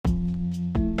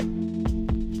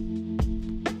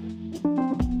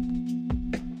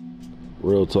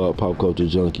Real talk, pop culture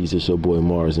junkies. It's your boy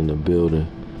Mars in the building,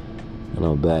 and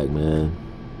I'm back, man.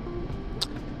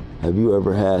 Have you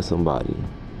ever had somebody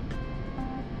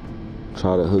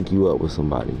try to hook you up with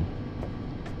somebody,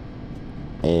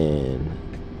 and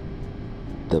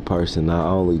the person not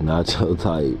only not your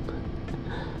type,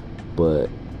 but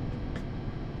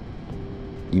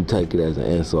you take it as an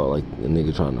insult, like a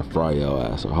nigga trying to fry your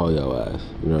ass or haul your ass?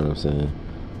 You know what I'm saying?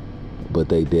 But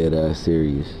they dead ass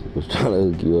serious. Was trying to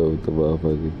hook you up with the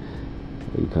motherfucker.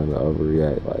 You kind of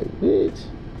overreact, like, bitch.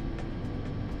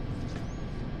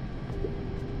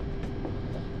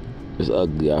 It's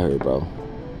ugly out here, bro.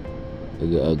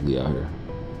 It get ugly out here.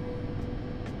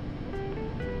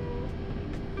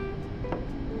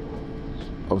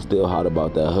 I'm still hot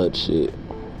about that Hut shit.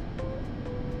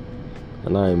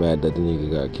 And I ain't mad that the nigga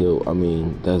got killed. I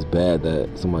mean, that's bad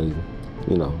that somebody,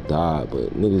 died,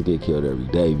 but niggas get killed every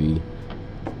day, B.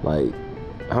 Like,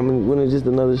 when is just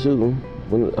another shooting?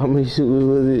 How many shootings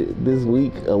was it this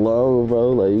week alone, bro?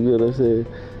 Like, you get what I'm saying?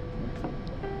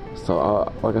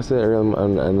 So, like I said earlier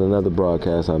in another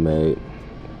broadcast I made,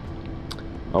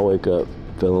 I wake up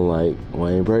feeling like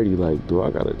Wayne Brady, like, do I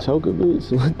gotta choke a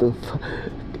bitch? What the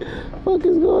fuck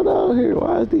is going on here?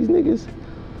 Why is these niggas?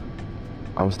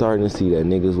 I'm starting to see that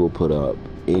niggas will put up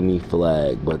any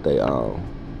flag but they own.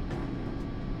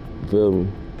 You feel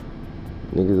me?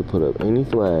 Niggas will put up any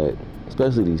flag,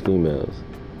 especially these females.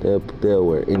 They'll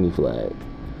wear any flag.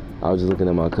 I was just looking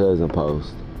at my cousin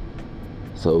post.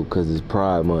 So, cause it's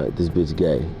Pride Month, this bitch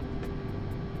gay.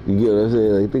 You get what I'm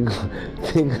saying?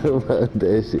 Like, think about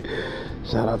that shit.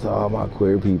 Shout out to all my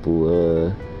queer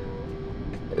people.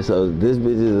 So this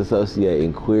bitch is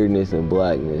associating queerness and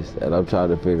blackness, and I'm trying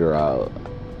to figure out,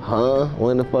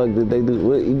 when the fuck did they do?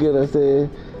 What, you get what I'm saying?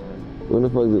 When the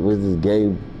fuck was this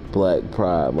gay Black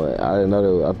Pride Month? I didn't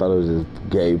know I thought it was just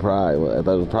gay Pride Month. I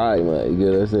thought it was Pride Month. You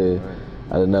get what I'm saying? Right.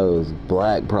 I didn't know it was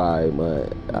Black Pride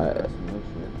Month.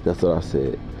 That's what I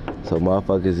said. So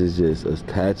motherfuckers is just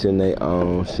attaching their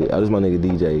own shit. Oh, this my nigga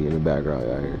DJ in the background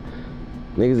out here.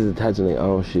 Niggas is attaching their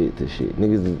own shit to shit.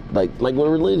 Niggas is like with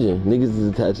religion. Niggas is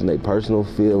attaching their personal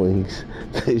feelings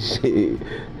to shit.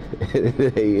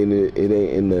 It ain't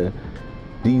in the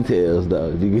details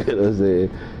though. You get what I'm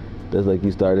saying? That's like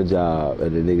you start a job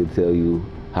and the nigga tell you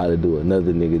how to do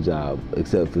another nigga job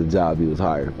except for the job he was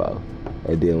hired for.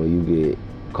 And then when you get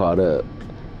caught up,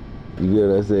 you get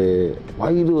what I'm saying? Why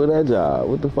you doing that job?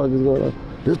 What the fuck is going on?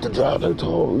 This the job they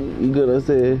told me. You get what I'm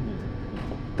saying?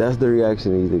 That's the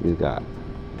reaction these niggas got.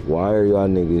 Why are y'all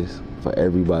niggas for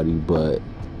everybody but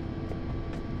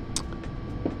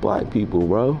black people,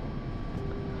 bro?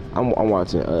 I'm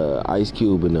watching Ice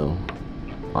Cube and them.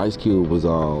 Ice Cube was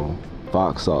on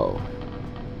Fox Soul,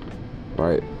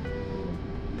 right?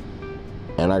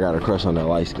 And I got a crush on that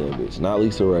light skinned bitch. Not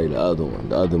Lisa Ray, the other one,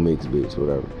 the other mixed bitch,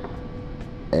 whatever.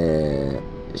 And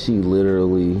she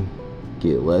literally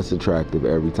get less attractive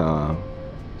every time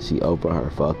she open her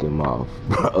fucking mouth,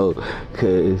 bro.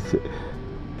 Cause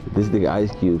this nigga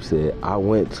Ice Cube said, I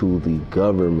went to the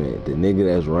government, the nigga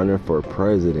that's running for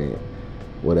president,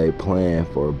 with a plan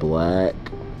for black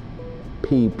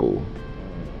people.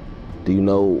 Do you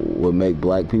know what make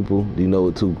black people? Do you know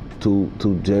what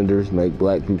two genders make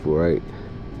black people, right?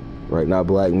 Right, not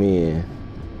black men.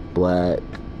 Black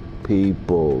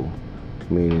people.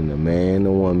 Meaning the man,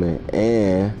 the woman,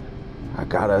 and I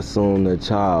gotta assume the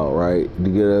child, right? Do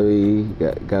you get what I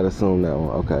mean? Gotta assume that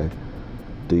one. Okay.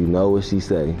 Do you know what she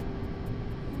say?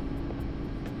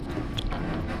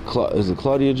 Is it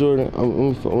Claudia Jordan?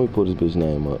 Let me pull this bitch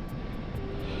name up.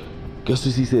 Guess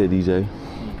what she said, DJ?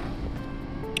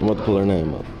 I'm about to pull her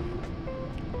name up.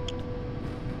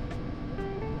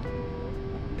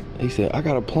 He said, I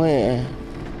got a plan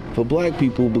for black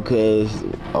people because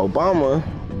Obama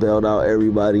bailed out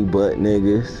everybody but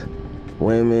niggas,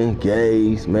 women,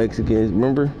 gays, Mexicans,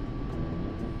 remember?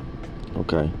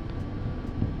 Okay.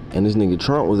 And this nigga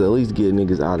Trump was at least getting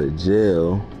niggas out of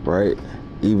jail, right?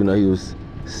 Even though he was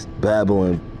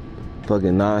babbling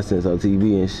fucking nonsense on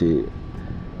TV and shit.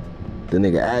 The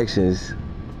nigga actions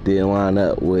didn't line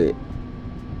up with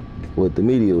what the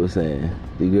media was saying.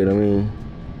 You get what I mean?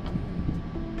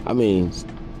 I mean,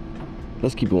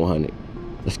 let's keep it 100.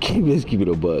 Let's keep it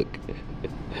a buck.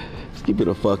 Let's keep it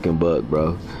a fucking buck,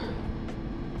 bro.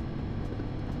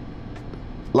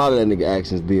 A lot of that nigga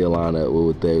actions did line up with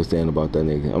what they were saying about that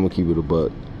nigga. I'm gonna keep it a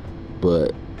buck.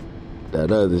 But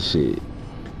that other shit,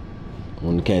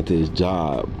 when it came to his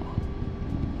job,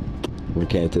 when it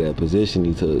came to that position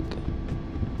he took,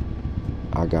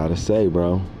 I gotta say,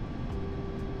 bro,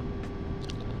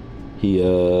 he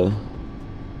I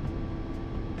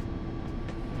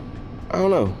don't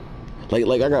know.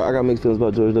 Like I got mixed feelings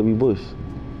about George W. Bush,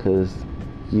 cause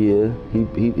yeah,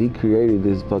 he created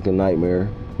this fucking nightmare.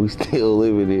 We still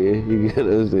living in. You get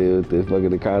what I'm saying, with the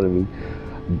fucking economy.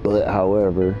 But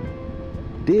however,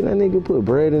 didn't that nigga put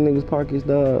bread in niggas' pockets,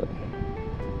 dog?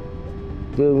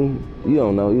 Feel me? You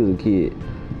don't know. He was a kid,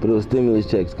 but it was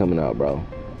stimulus checks coming out, bro.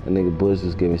 That nigga Bush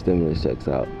was giving stimulus checks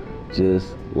out,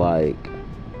 just like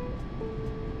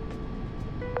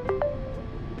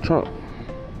Trump.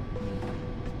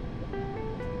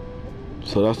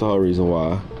 So that's the whole reason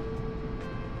why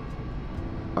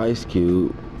Ice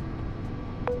Cube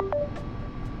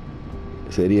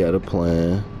said he had a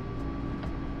plan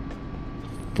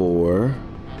for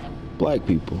black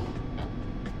people.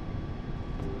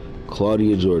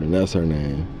 Claudia Jordan, that's her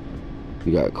name.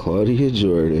 You got Claudia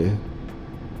Jordan.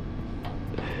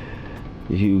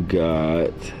 You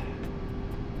got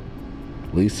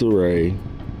Lisa Ray.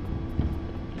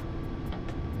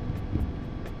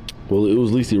 Well, it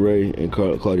was Lisa Ray and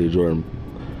Claudia Jordan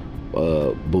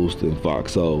boosting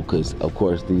Fox Soul, because of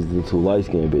course these are the two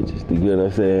light-skinned bitches. You get what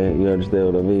I'm saying? You understand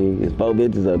what I mean? It's 4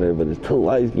 bitches on there, but it's 2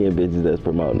 light-skinned bitches that's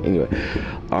promoting. Anyway,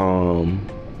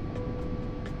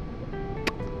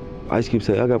 Ice Cube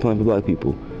said, I got a plan for black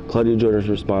people. Claudia Jordan's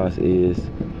response is,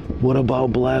 what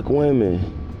about black women?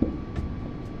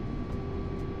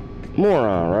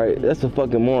 Moron, right? That's a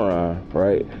fucking moron,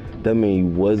 right? That means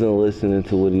you wasn't listening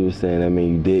to what he was saying. That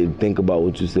means you didn't think about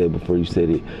what you said before you said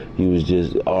it. You was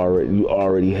just you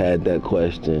already had that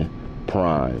question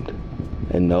primed.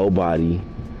 And nobody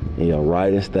in your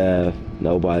writing staff,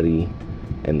 nobody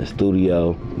in the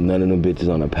studio, none of them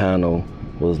bitches on the panel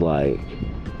was like,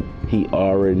 he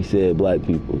already said black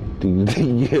people. You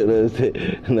get what I'm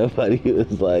saying? Nobody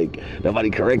was like,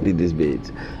 nobody corrected this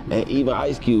bitch. And even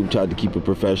Ice Cube tried to keep it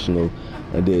professional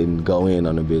and didn't go in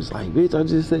on the bitch. Like, bitch, I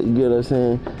just said, you get what I'm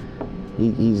saying?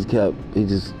 He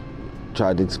just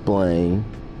tried to explain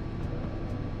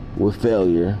with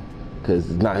failure, because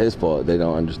it's not his fault they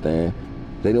don't understand.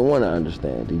 They don't want to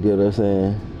understand. You get what I'm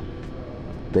saying?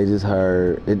 They just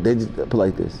heard, they just put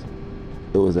like this.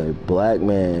 It was a black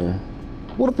man.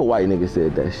 What if a white nigga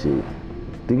said that shit?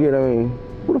 Do you get what I mean?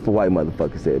 What if a white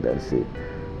motherfucker said that shit?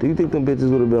 Do you think them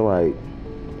bitches would have been like,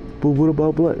 but what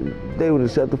about black? They would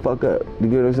have shut the fuck up. You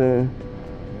get what I'm saying?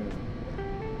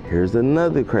 Here's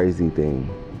another crazy thing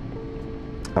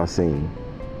I've seen.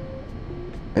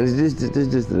 And it's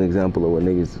just an example of what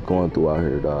niggas is going through out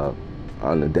here, dog.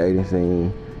 On the dating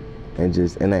scene and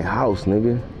just in a house,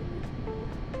 nigga.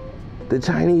 The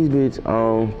Chinese bitch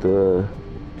on the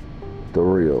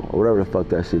Real, or whatever the fuck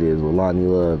that shit is, with Lonnie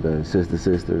Love and Sister.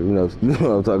 You know what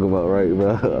I'm talking about, right,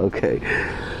 bro? Okay.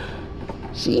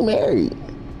 She married.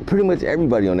 Pretty much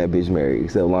everybody on that bitch married,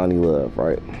 except Lonnie Love,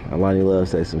 right? And Lonnie Love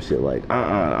said some shit like,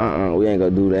 we ain't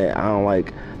gonna do that. I don't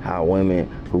like how women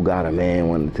who got a man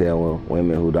want to tell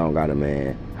women who don't got a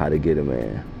man how to get a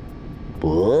man.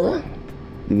 What?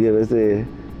 You get what I'm saying?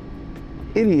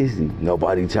 Idiocy.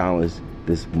 Nobody challenged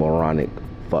this moronic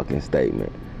fucking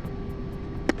statement.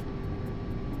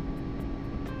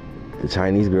 The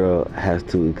Chinese girl has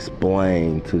to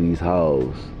explain to these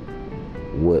hoes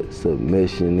what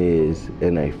submission is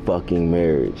in a fucking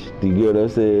marriage. Do you get what I'm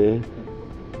saying?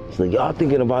 It's like, y'all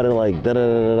thinking about it like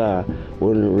da-da-da-da-da.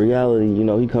 Well, in reality, you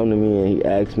know, he come to me and he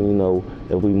asks me, you know,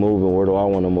 if we moving, where do I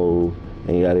want to move,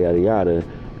 and yada, yada, yada.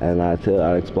 And I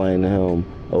explain to him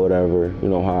or whatever, you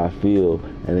know, how I feel,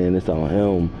 and then it's on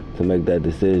him to make that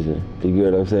decision. Do you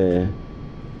get what I'm saying?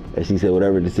 And she said,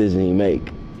 whatever decision he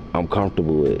make, I'm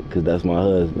comfortable with, because that's my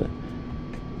husband.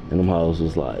 And them hoes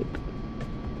was like,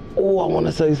 oh, I want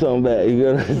to say something back. You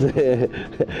know what I'm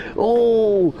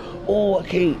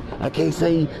saying? I can't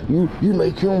say you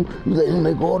make him, you let him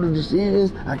make all the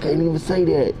decisions. I can't even say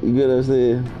that. You get what I'm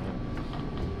saying?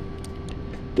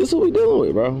 This is what we dealing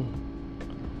with, bro.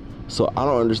 So I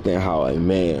don't understand how a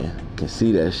man can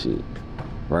see that shit,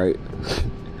 right?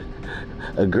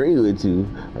 Agree with you,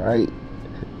 right?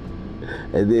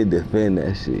 And then defend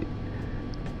that shit.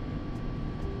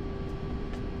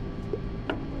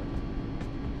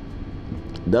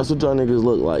 That's what y'all niggas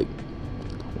look like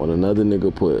when another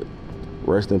nigga put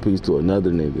rest in peace to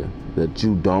another nigga that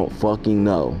you don't fucking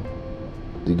know.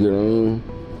 You get what I mean?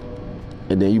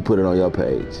 And then you put it on your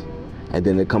page. And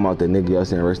then it come out that nigga y'all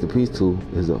saying rest in peace to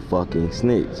is a fucking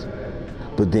snitch.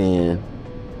 But then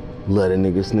let a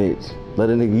nigga snitch. Let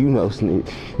a nigga you know snitch.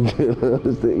 You know what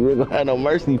I'm saying? You ain't gonna have no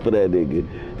mercy for that nigga.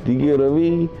 Do you get what I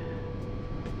mean?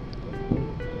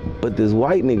 But this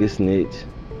white nigga snitch,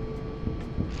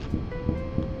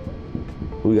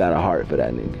 we got a heart for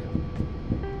that nigga.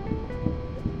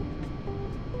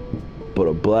 But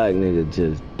a black nigga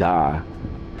just die.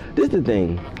 This the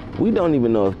thing. We don't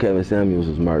even know if Kevin Samuels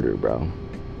was murdered, bro.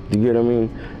 You get what I mean?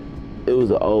 It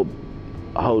was an old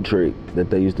whole trick that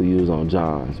they used to use on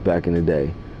Johns back in the day,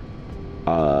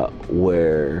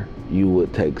 where you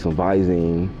would take some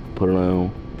Visine, put it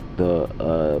on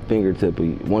the fingertip,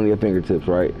 one of your fingertips,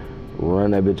 right?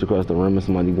 Run that bitch across the rim of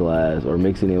somebody's glass or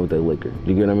mix it in with that liquor.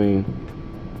 You get what I mean?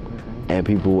 And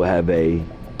people would have a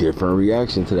different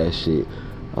reaction to that shit.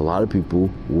 A lot of people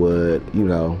would, you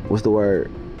know, what's the word?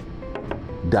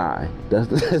 Die. That's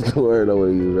the word I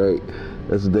would use, right?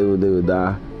 That's what they would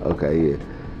die. Okay, yeah.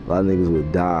 A lot of niggas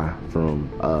would die from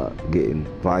getting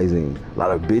Visine. A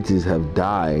lot of bitches have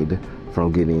died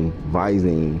from getting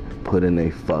Visine put in a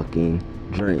fucking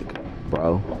drink,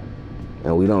 bro.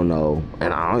 And we don't know.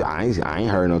 And I ain't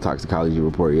heard no toxicology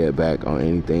report yet back on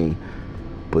anything.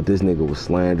 But this nigga was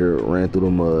slandered, ran through the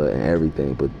mud and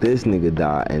everything. But this nigga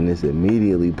died, and this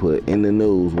immediately put in the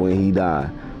news when he died,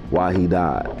 why he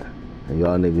died. And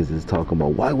y'all niggas is talking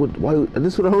about why would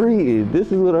this is what I'm reading.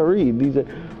 This is what I read. DJ,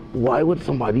 why would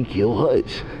somebody kill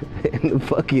Hutch? And the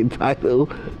fucking title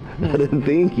of the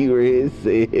thing you read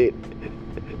said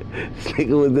this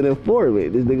nigga was an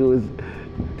informant. This nigga's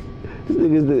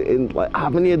in, like, how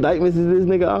many indictments is this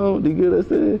nigga on? Do you get what I'm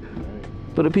saying?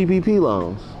 For the PPP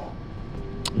loans.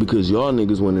 Because y'all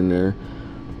niggas went in there,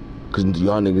 because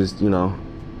y'all niggas, you know,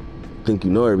 think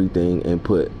you know everything and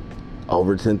put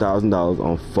over $10,000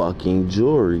 on fucking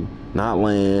jewelry. Not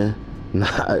land,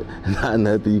 not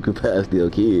nothing you could pass to your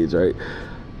kids, right?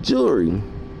 Jewelry.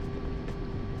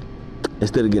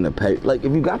 Instead of getting a pay, like,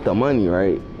 if you got the money,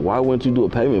 right, why wouldn't you do a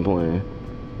payment plan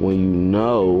when you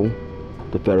know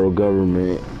the federal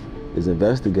government is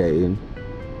investigating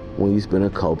when you spend a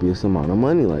copious amount of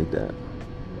money like that?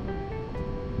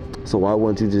 So why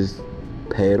wouldn't you just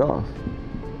pay it off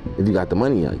if you got the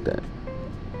money like that,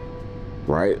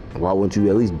 right? Why wouldn't you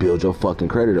at least build your fucking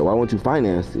credit up? Why wouldn't you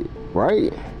finance it,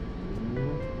 right?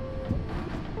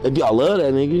 If y'all love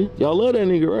that nigga,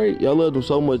 right? Y'all love him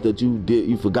so much that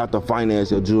you forgot to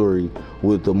finance your jewelry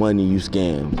with the money you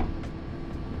scammed.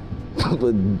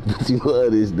 but you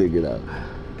love this nigga though.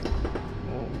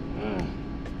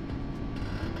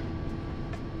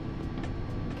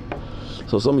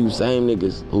 So some of you same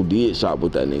niggas who did shop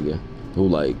with that nigga,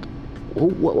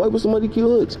 why would somebody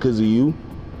kill Hutch? Cause of you?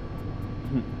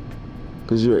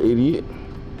 Cause you're an idiot?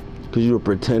 Cause you're a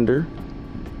pretender?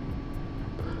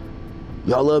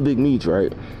 Y'all love Big Meech,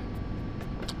 right?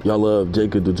 Y'all love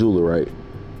Jacob the Jeweler, right?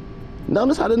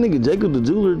 Notice how the nigga Jacob the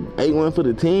Jeweler ate one for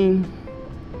the team?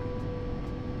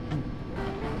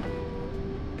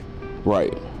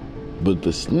 Right. But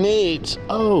the snitch,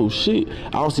 oh shit.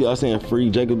 I don't see y'all saying free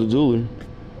Jacob the Jeweler.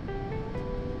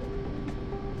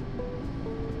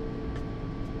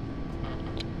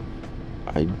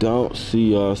 I don't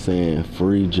see y'all saying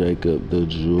free Jacob the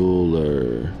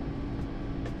Jeweler.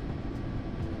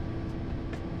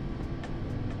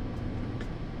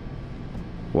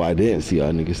 Well, I didn't see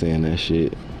y'all niggas saying that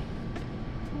shit.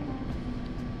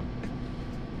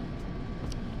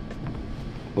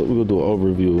 But we're gonna do an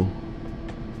overview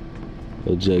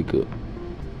of Jacob.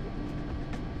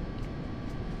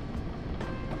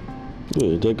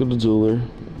 Yeah, Jacob the Jeweler,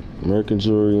 American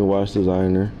jewelry and watch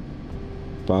designer.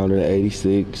 Founded in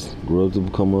 '86, grew up to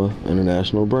become an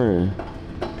international brand.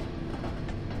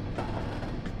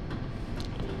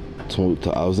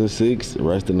 2006,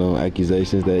 arrested on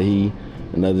accusations that he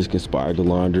and others conspired to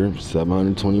launder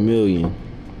 $720 million.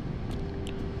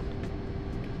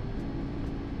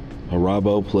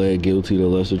 Harabo pled guilty to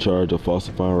lesser charge of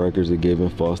falsifying records and giving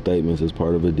false statements as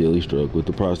part of a deal he struck with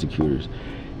the prosecutors.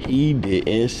 He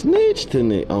didn't snitch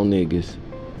on niggas.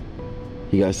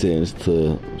 He got sentenced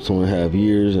to 2.5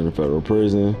 years in a federal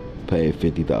prison, paid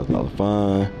 $50,000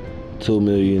 fine, $2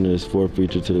 million is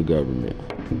forfeiture to the government.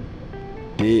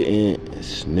 Didn't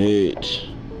snitch.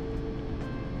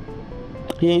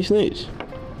 He ain't snitch.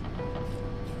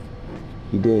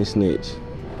 He didn't snitch.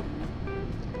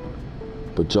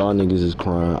 But y'all niggas is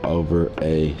crying over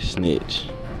a snitch.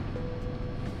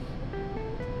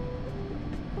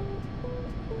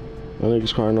 Y'all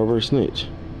niggas crying over a snitch.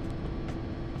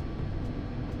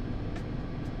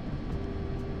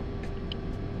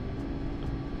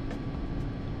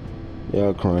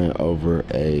 Y'all crying over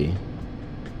a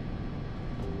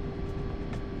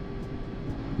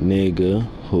nigga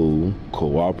who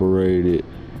cooperated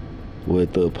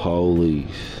with the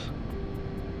police.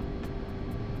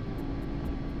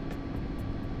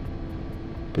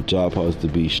 But y'all supposed to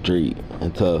be street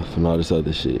and tough and all this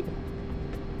other shit.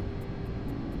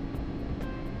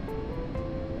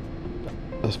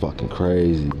 That's fucking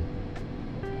crazy.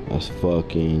 That's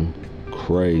fucking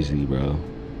crazy, bro.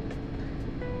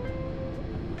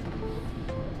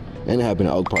 And it happened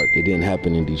in Oak Park. It didn't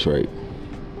happen in Detroit.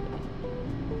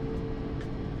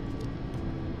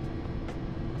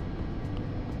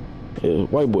 Yeah,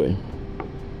 white boy.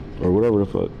 Or whatever the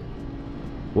fuck.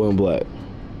 Wasn't black.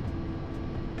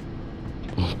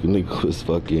 Nigga was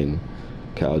fucking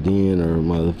Chaldean or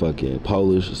motherfucking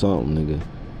Polish or something, nigga.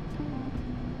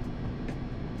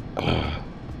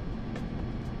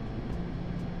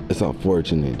 It's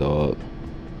unfortunate, dog.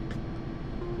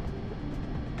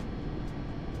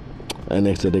 And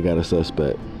they said they got a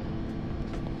suspect.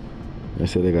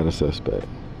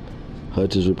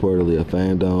 Hutch is reportedly a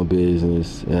fan-owned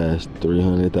business. It has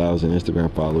 300,000 Instagram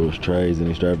followers, trades in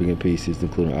extravagant pieces,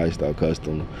 including iced-out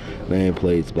custom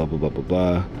nameplates, blah, blah, blah, blah,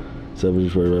 blah. Several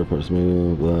Detroit rappers,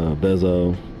 blah,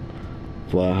 Bezo.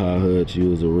 Fly High Hutch,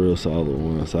 you was a real solid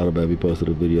one. Sada Baby posted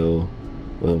a video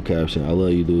with him caption, I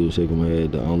love you, dude. Shaking my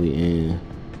head, the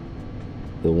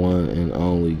one and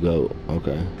only GOAT.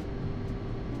 Okay.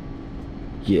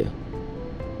 Yeah.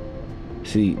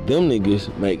 See, them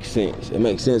niggas make sense. It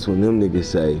makes sense when them niggas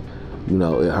say, you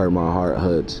know, it hurt my heart,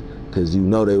 Hutch, because you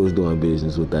know they was doing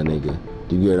business with that nigga.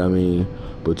 Do you get what I mean?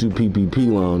 But you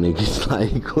PPP loan niggas,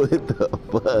 like, what the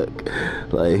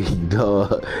fuck? Like,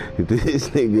 dog, this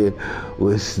nigga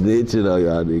was snitching on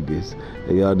y'all niggas.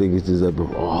 And y'all niggas just up,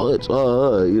 Hutch,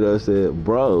 you know what I'm saying?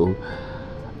 Bro,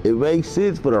 it makes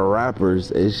sense for the rappers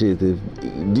and shit. Do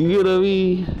you get what I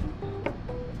mean?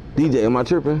 DJ, am I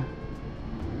tripping?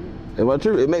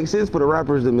 It makes sense for the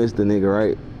rappers to miss the nigga,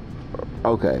 right?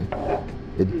 Okay.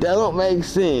 It don't make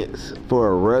sense for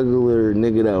a regular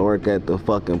nigga that work at the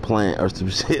fucking plant or some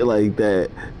shit like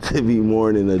that to be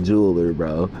more than a jeweler,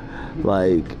 bro.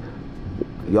 Like,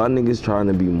 y'all niggas trying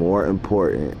to be more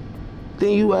important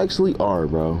than you actually are,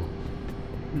 bro.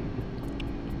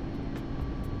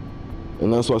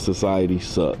 And that's why society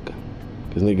suck.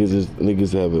 Cause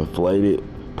niggas have inflated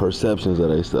perceptions of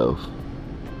themselves.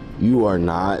 You are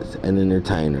not an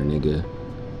entertainer, nigga.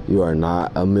 You are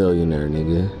not a millionaire,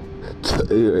 nigga.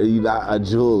 You're not a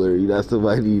jeweler. You're not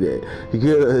somebody that, you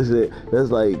get what I'm saying?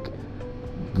 That's like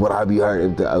what I be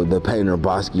heard if the painter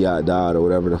Basquiat died or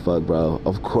whatever the fuck, bro.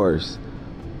 Of course.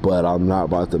 But I'm not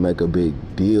about to make a big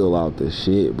deal out this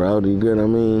shit, bro. Do you get what I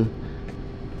mean?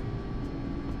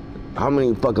 How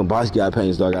many fucking Basquiat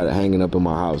paintings do I got hanging up in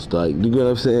my house? Like, you get what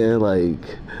I'm saying? Like,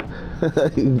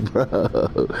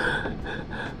 bro.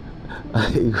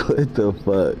 Like, what the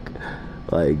fuck?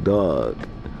 Like, dog.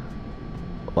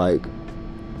 Like,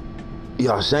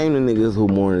 y'all shame the niggas who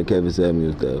mourn the Kevin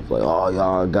Samuels death. Like, oh,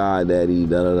 y'all God daddy,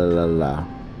 da da da da da.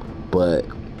 But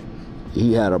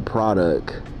he had a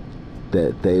product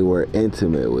that they were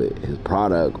intimate with. His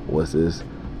product was his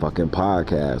fucking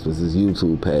podcast, was his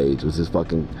YouTube page, was his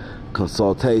fucking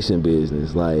consultation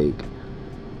business. Like,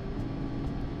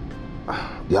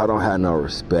 y'all don't have no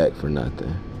respect for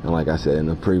nothing. And like I said in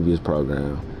the previous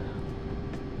program,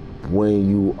 when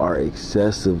you are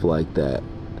excessive like that,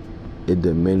 it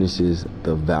diminishes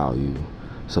the value.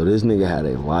 So this nigga had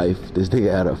a life, this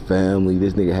nigga had a family,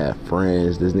 this nigga had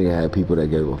friends, this nigga had people that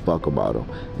gave a fuck about him.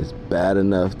 It's bad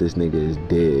enough this nigga is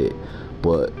dead,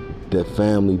 but the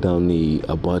family don't need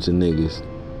a bunch of niggas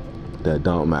that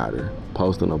don't matter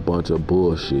posting a bunch of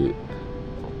bullshit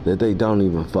that they don't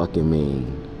even fucking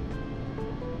mean.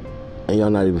 And y'all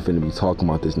not even finna be talking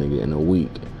about this nigga in a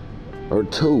week or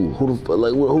two.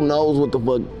 Who knows what the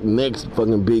fuck next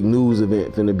fucking big news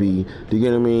event finna be? Do you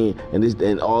get what I mean?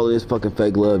 And all this fucking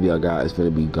fake love y'all got is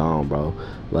finna be gone, bro.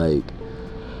 Like,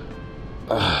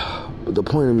 but the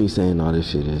point of me saying all this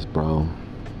shit is, bro,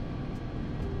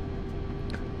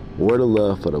 where the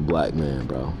love for the black man,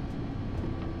 bro?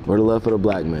 Where the love for the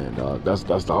black man, dog? That's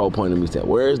the whole point of me saying,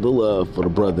 where's the love for the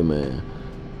brother man?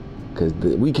 Cause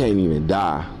we can't even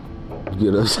die.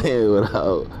 You know what I'm saying?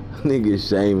 Without niggas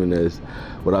shaming us,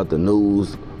 without the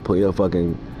news put your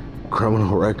fucking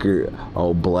criminal record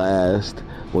on blast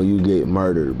when you get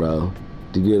murdered, bro.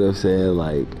 Do you get what I'm saying?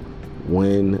 Like,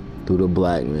 when do the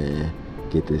black man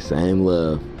get the same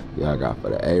love y'all got for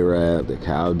the Arab, the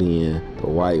Chaldean, the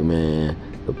white man,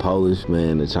 the Polish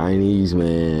man, the Chinese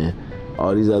man,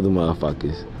 all these other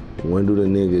motherfuckers? When do the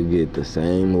nigga get the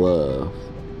same love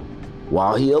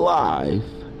while he alive?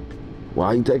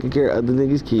 While he taking care of other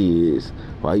niggas' kids,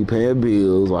 while he paying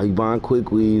bills, while he buying quick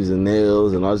weaves and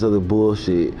nails and all this other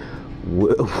bullshit,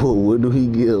 where do he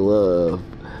get love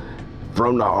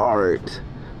from the heart?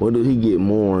 Where do he get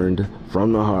mourned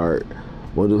from the heart?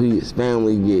 Where do his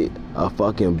family get a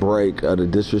fucking break of the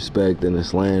disrespect and the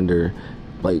slander?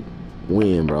 Like,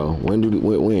 when, bro? When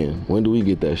do we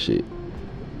get that shit?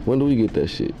 When do we get that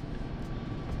shit?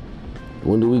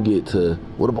 When do we get to,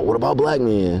 what about black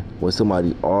men? When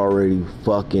somebody already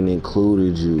fucking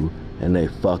included you and they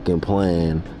fucking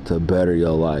plan to better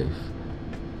your life?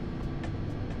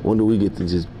 When do we get to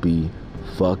just be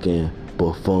fucking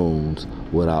buffoons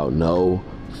without no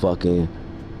fucking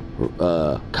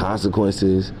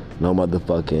consequences, no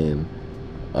motherfucking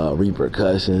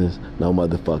repercussions, no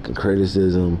motherfucking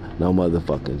criticism, no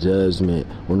motherfucking judgment?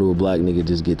 When do a black nigga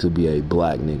just get to be a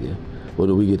black nigga? When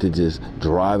do we get to just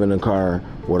drive in a car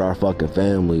with our fucking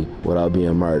family without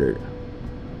being murdered?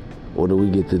 Or do we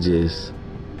get to just,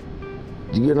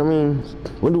 you get what I mean?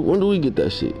 When do we get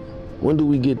that shit? When do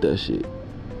we get that shit?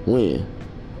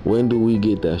 When do we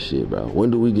get that shit, bro?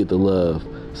 When do we get to love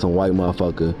some white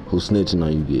motherfucker who's snitching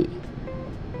on you get?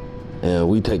 And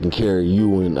we taking care of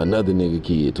you and another nigga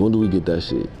kids. When do we get that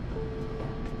shit?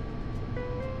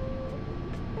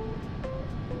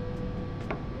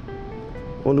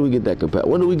 When do we get that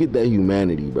when do we get that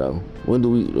humanity, bro? When do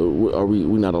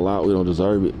we not allowed? We don't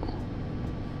deserve it?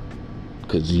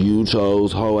 Cause you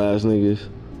chose hoe ass niggas.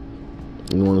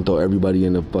 You want to throw everybody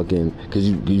in the fucking, cause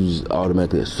you just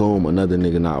automatically assume another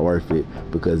nigga not worth it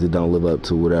because it don't live up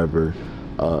to whatever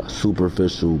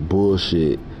superficial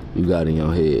bullshit you got in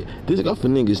your head. This go for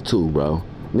niggas too, bro.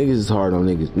 Niggas is hard on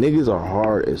niggas. Niggas are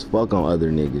hard as fuck on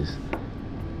other niggas.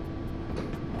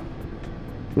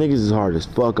 Niggas is hard as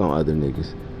fuck on other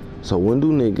niggas. So when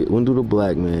do the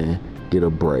black man get a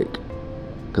break?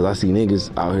 Cause I see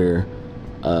niggas out here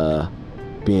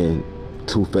being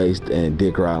two-faced and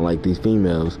dick riding like these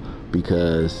females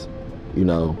because, you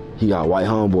know, he got white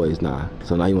homeboys now.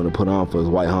 So now you want to put on for his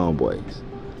white homeboys.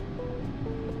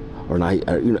 Or now, you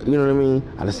know what I mean?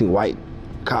 I just seen white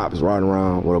cops riding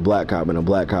around with a black cop, and a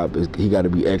black cop, he got to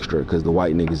be extra because the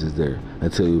white niggas is there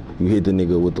until you hit the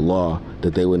nigga with the law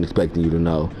that they wasn't expecting you to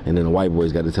know. And then the white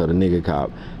boys got to tell the nigga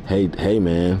cop, hey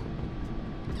man,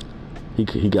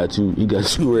 he got you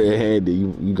red-handed.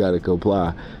 You got to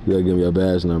comply. You got to give me your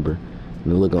badge number.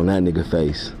 And look on that nigga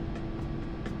face.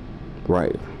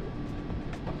 Right.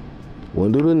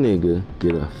 When do the nigga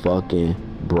get a fucking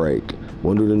break?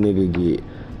 When do the nigga get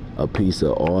a piece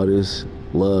of all this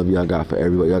love y'all got for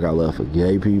everybody? Y'all got love for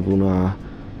gay people now,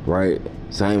 right?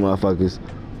 Same motherfuckers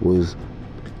was,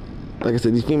 like I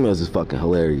said, these females is fucking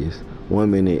hilarious. 1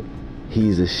 minute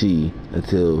he's a she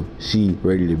until she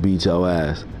ready to beat your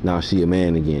ass. Now she a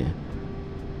man again.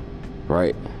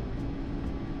 Right?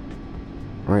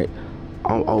 Right?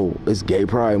 Oh, it's gay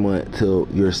pride month till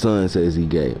your son says he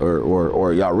gay.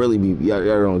 Or y'all really y'all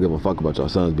don't give a fuck about your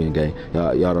sons being gay.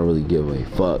 Y'all don't really give a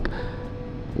fuck.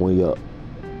 When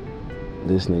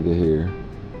this nigga here,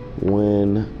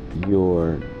 when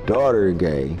your daughter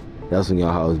gay, that's when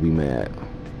y'all hoes be mad.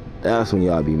 That's when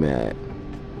y'all be mad.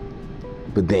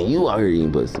 But then you out here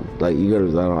eating pussy. Like, you gotta,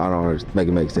 I don't make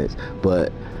it make sense.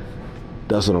 But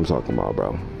that's what I'm talking about,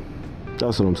 bro.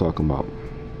 That's what I'm talking about.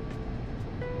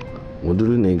 When do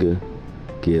the nigga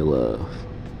get love?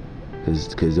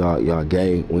 Cause y'all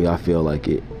gay when y'all feel like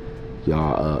it.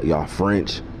 Y'all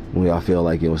French when y'all feel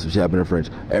like it. When some shit happen in French.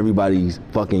 Everybody's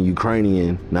fucking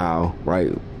Ukrainian now,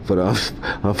 right? For the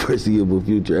unforeseeable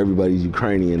future, everybody's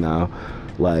Ukrainian now.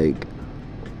 Like,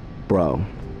 bro,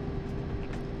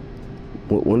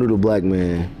 when do the black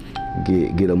man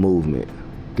get a movement,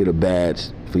 get a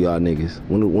badge for y'all niggas?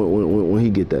 When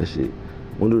he get that shit?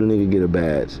 When do the nigga get a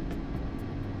badge?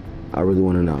 I really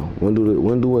want to know. When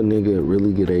do a nigga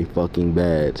really get a fucking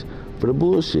badge for the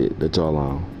bullshit that y'all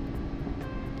on?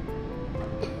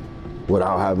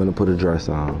 Without having to put a dress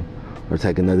on, or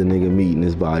take another nigga meat in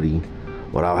his body,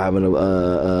 without having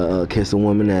to kiss a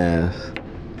woman's ass.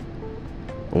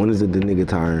 When is it the nigga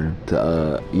turn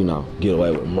to get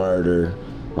away with murder,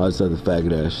 all this other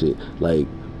faggot ass shit? Like,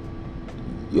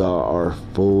 y'all are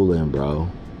fooling, bro.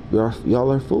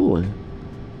 Y'all are fooling.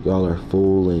 Y'all are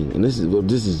fooling. And this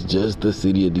is just the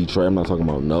city of Detroit. I'm not talking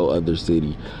about no other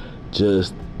city.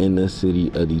 Just in the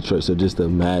city of Detroit. So just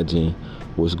imagine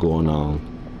what's going on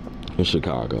in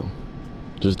Chicago.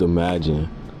 Just imagine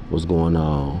what's going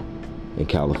on in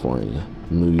California,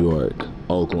 New York,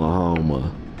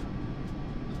 Oklahoma,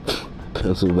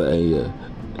 Pennsylvania,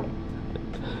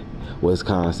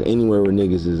 Wisconsin, anywhere where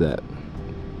niggas is at.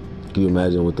 Can you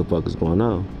imagine what the fuck is going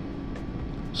on?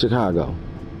 Chicago.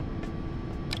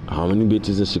 How many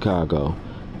bitches in Chicago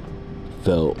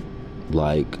felt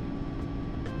like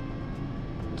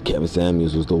Kevin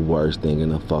Samuels was the worst thing in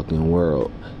the fucking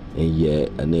world? And yet,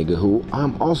 a nigga who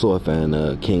I'm also a fan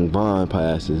of, King Von,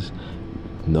 passes.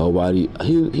 Nobody,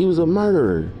 he was a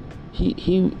murderer. He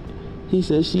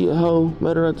said she a hoe,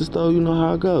 met her at the store, you know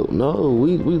how I go. No,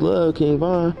 we love King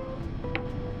Von.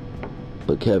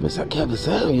 But Kevin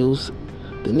Samuels,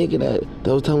 the nigga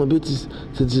that was telling bitches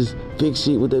to just fix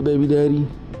shit with their baby daddy,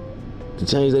 to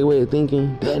change their way of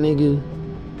thinking, that nigga,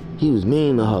 he was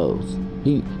mean to hoes.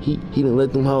 He didn't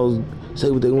let them hoes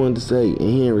say what they wanted to say, and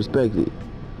he didn't respect it.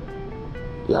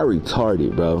 Y'all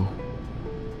retarded, bro.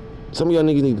 Some of y'all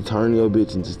niggas need to turn your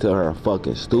bitch and just tell her how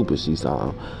fucking stupid she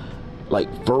sound. Like,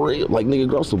 for real. Like, nigga,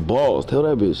 grow some balls. Tell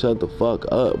that bitch, shut the fuck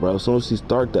up, bro. As soon as she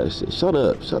start that shit, shut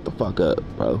up. Shut the fuck up,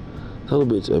 bro. Tell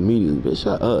the bitch immediately, bitch,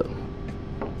 shut up.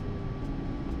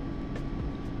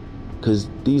 Because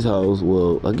these hoes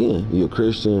will, again, you're a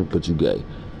Christian, but you gay.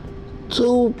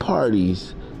 Two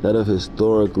parties that have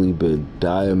historically been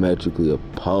diametrically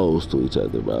opposed to each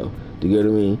other, bro. Do you get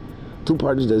what I mean? Two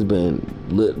parties that's been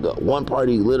one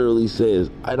party literally says,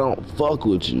 I don't fuck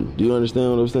with you. Do you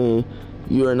understand what I'm saying?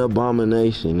 You're an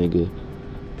abomination, nigga.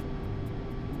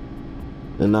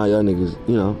 And now y'all niggas,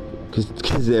 you know,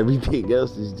 cause everything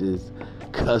else is just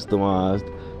customized.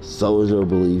 So is your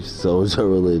beliefs, so is your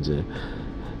religion.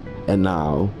 And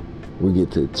now we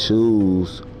get to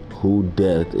choose who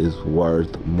death is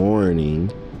worth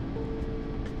mourning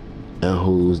and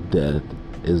whose death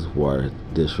is worth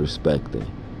disrespecting.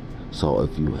 So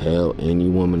if you held any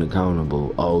woman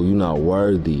accountable, oh, you're not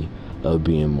worthy of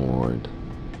being mourned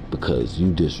because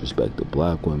you disrespected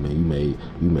black women,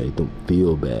 you made them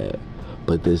feel bad.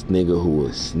 But this nigga who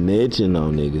was snitching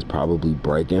on niggas, probably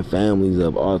breaking families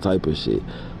up, all type of shit,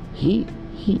 he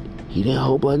didn't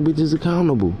hold black bitches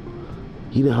accountable.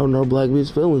 He didn't hurt no black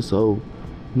bitch feelings, so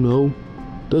no,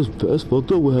 that's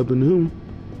fucked up what happened to him.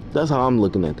 That's how I'm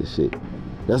looking at this shit.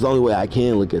 That's the only way I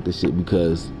can look at this shit,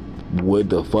 because what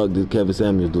the fuck did Kevin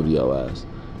Samuels do to your ass?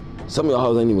 Some of y'all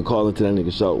hoes ain't even calling to that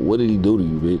nigga show. What did he do to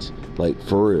you, bitch? Like,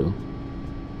 for real.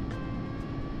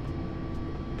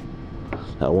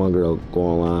 That one girl go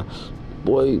online,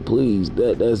 boy, please,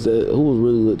 that's it. Who was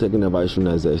really taking advice from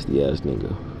that zesty ass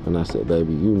nigga? And I said,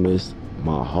 baby, you missed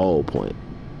my whole point.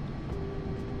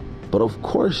 But of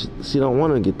course, she don't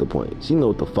want to get the point. She know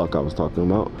what the fuck I was talking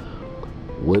about.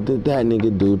 What did that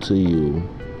nigga do to you?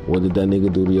 What did that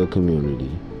nigga do to your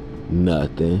community?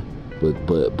 Nothing.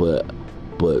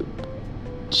 But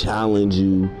challenge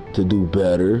you to do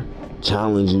better.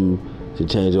 Challenge you to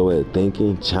change your way of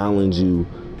thinking. Challenge you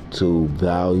to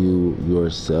value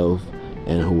yourself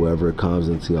and whoever comes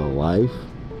into your life.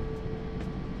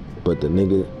 But the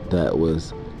nigga that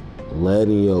was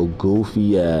letting your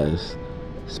goofy ass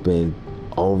spend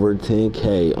over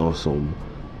 10K on some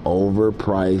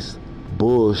overpriced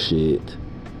bullshit,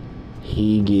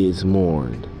 he gets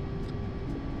mourned.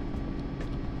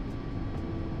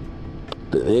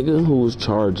 The nigga who was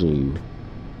charging you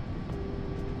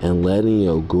and letting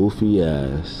your goofy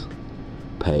ass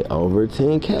pay over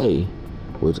 10K,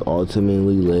 which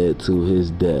ultimately led to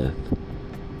his death,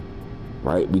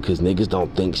 right? Because niggas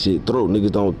don't think shit through.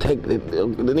 Niggas don't take, the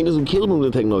niggas who killed him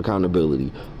didn't take no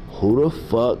accountability. Who the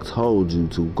fuck told you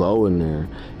to go in there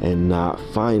and not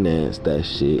finance that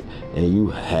shit, and you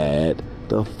had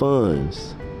the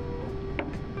funds?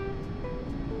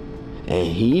 And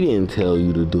he didn't tell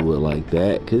you to do it like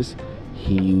that, because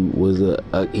he was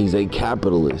he's a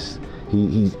capitalist.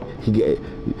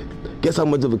 Guess how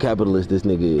much of a capitalist this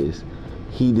nigga is?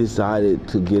 He decided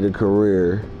to get a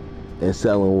career in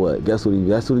selling what? Guess what he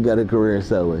got a career in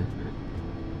selling?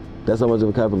 That's how much of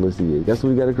a capitalist he is. Guess what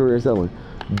he got a career in selling?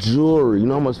 Jewelry. You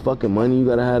know how much fucking money you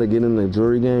gotta have to get in the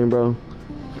jewelry game, bro?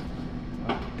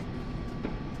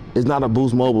 It's not a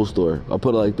Boost Mobile store. I'll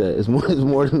put it like that. It's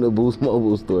more than a Boost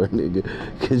Mobile store, nigga.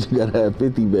 Because you gotta have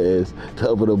 50 bands to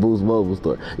open a Boost Mobile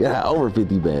store. You gotta have over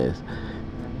 50 bands.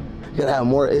 You gotta have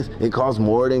more. It costs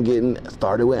more than getting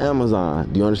started with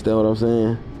Amazon. Do you understand what I'm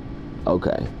saying?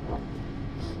 Okay.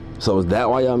 So is that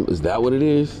what it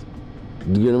is?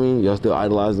 You get what I mean? Y'all still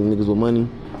idolizing niggas with money?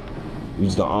 You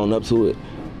just don't own up to it?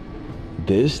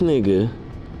 This nigga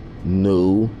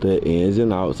knew the ins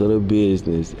and outs of the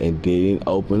business and didn't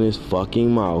open his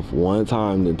fucking mouth one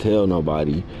time to tell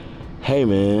nobody, hey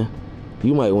man,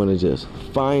 you might want to just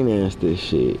finance this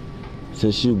shit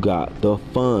since you got the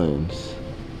funds.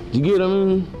 You get what I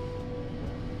mean?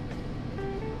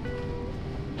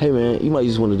 Hey man, you might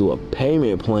just want to do a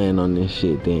payment plan on this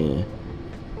shit then.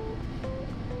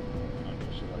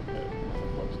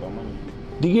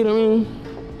 Do you get what I mean?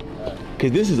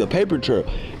 Because this is a paper trail.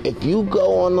 If you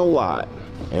go on the lot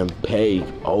and pay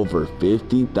over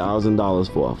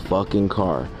 $50,000 for a fucking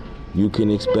car, you can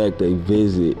expect a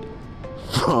visit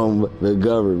from the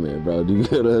government, bro. Do you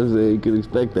get what I'm saying? You can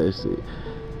expect that shit.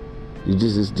 You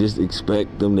just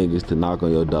expect them niggas to knock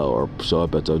on your door or show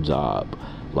up at your job.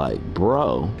 Like,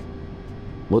 bro,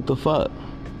 what the fuck?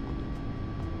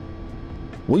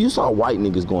 When you saw white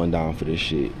niggas going down for this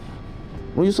shit,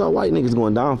 when you saw white niggas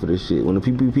going down for this shit, when the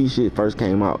PPP shit first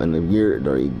came out in the year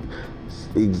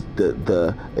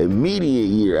the immediate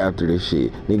year after this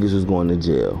shit, niggas was going to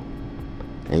jail.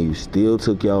 And you still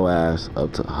took your ass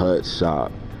up to Hut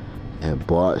Shop and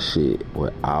bought shit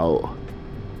without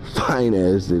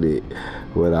financing it,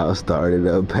 without starting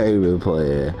a payment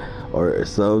plan or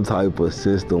some type of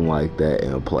system like that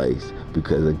in place.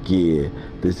 Because again,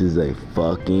 this is a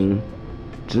fucking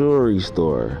jewelry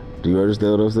store. Do you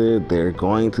understand what I'm saying? They're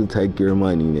going to take your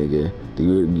money, nigga. Do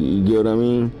you get what I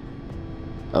mean?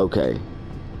 Okay.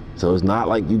 So it's not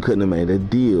like you couldn't have made a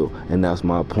deal. And that's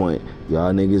my point.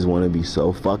 Y'all niggas want to be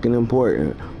so fucking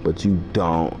important, but you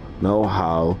don't know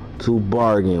how to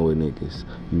bargain with niggas.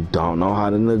 You don't know how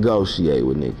to negotiate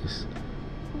with niggas.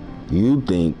 You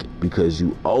think because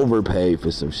you overpaid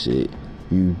for some shit,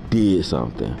 you did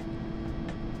something.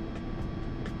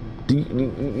 Do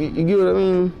you get what I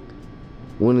mean?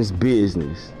 When it's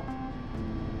business.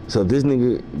 So if this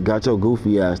nigga got your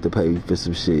goofy ass to pay for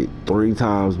some shit 3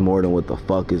 times more than what the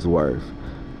fuck it's worth,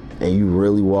 and you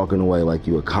really walking away like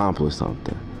you accomplished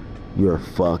something, you're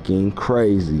fucking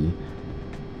crazy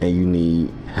and you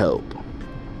need help.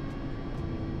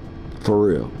 For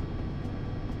real.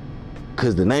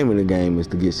 Cause the name of the game is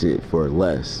to get shit for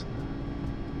less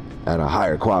at a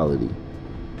higher quality.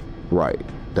 Right.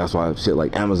 That's why shit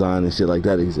like Amazon and shit like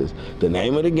that exists. The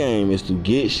name of the game is to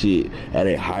get shit at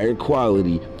a higher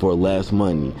quality for less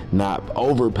money, not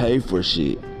overpay for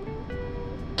shit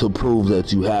to prove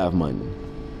that you have money.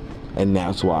 And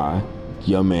that's why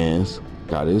your man's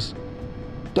got his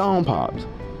dome popped.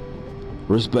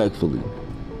 Respectfully.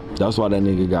 That's why that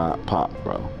nigga got popped,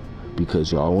 bro. Because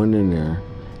y'all went in there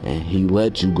and he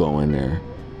let you go in there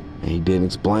and he didn't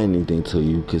explain anything to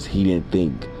you because he didn't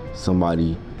think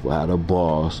somebody had a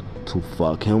boss to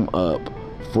fuck him up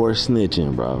for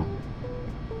snitching, bro.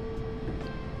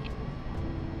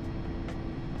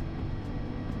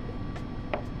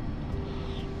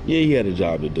 Yeah, he had a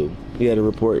job to do. He had to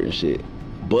report and shit.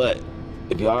 But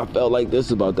if y'all felt like this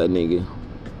about that nigga,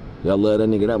 y'all love that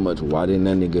nigga that much, why didn't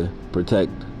that nigga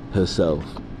protect himself?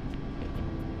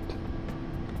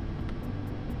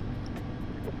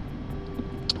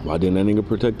 Why didn't that nigga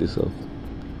protect himself?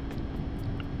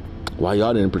 Why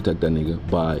y'all didn't protect that nigga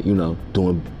by,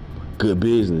 doing good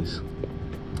business?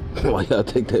 Why y'all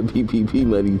take that PPP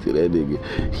money to that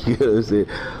nigga? You know what I'm saying?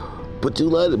 But you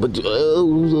love it. But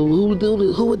who would do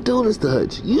this? Who would do this to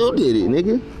Hutch? You did it,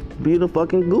 nigga. Being a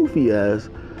fucking goofy ass,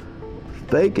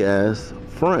 fake ass,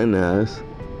 fronting ass,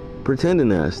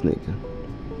 pretending ass nigga.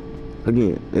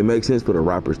 Again, it makes sense for the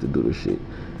rappers to do this shit.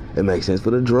 It makes sense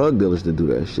for the drug dealers to do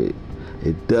that shit.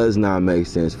 It does not make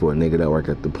sense for a nigga that work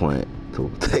at the plant to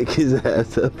take his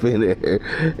ass up in there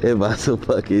and buy some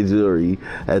fucking jewelry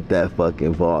at that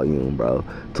fucking volume, bro.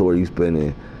 To where you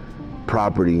spending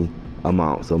property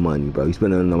amounts of money, bro. You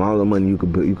spending the amount of money you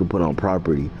could put on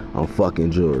property on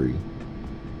fucking jewelry.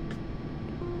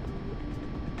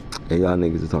 And y'all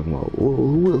niggas are talking about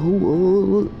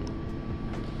who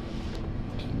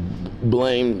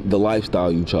blame the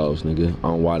lifestyle you chose, nigga,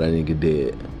 on why that nigga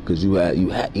dead. Cause you had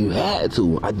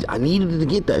to. I needed to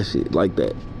get that shit like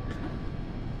that.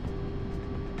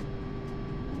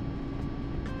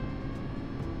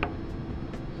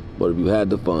 But if you had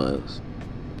the funds,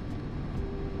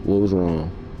 what was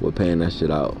wrong with paying that shit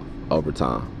out over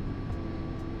time?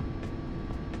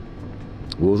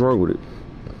 What was wrong with it?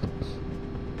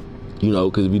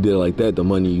 Because if you did it like that, the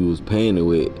money you was paying it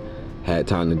with had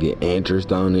time to get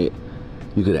interest on it.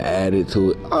 You could have added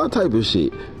to it, all type of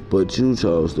shit. But you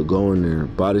chose to go in there,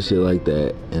 buy the shit like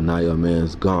that, and now your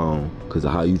man's gone because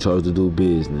of how you chose to do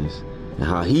business and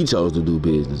how he chose to do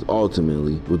business,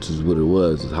 ultimately, which is what it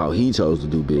was, is how he chose to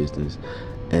do business.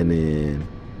 And then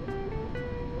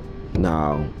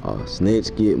now a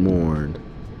snitch get mourned,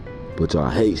 but y'all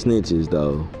hate snitches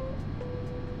though.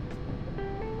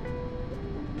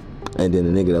 And then a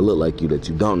nigga that look like you that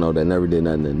you don't know that never did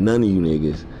nothing to none of you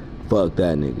niggas, fuck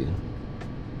that nigga.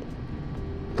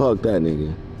 Fuck that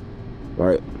nigga.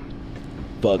 Right?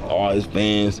 Fuck all his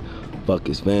fans, fuck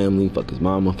his family, fuck his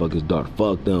mama, fuck his daughter,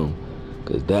 fuck them.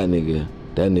 Cause that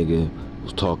nigga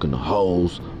was talking to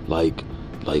hoes like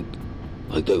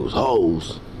they was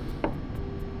hoes.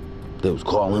 They was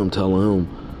calling him, telling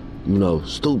him,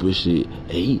 stupid shit.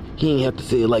 And he ain't have to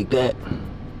say it like that.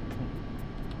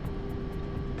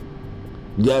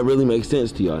 That really makes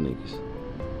sense to y'all niggas.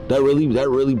 That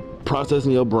really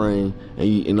processing your brain,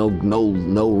 and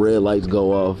no red lights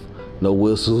go off, no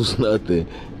whistles, nothing.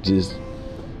 Just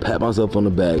pat myself on the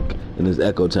back in this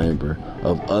echo chamber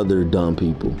of other dumb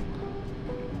people.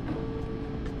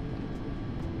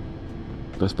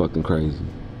 That's fucking crazy.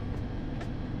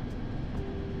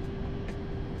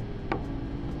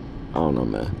 I don't know,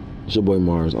 man. It's your boy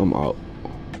Mars. I'm out.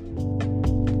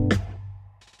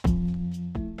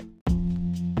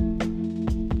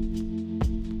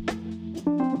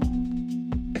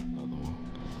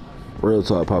 Real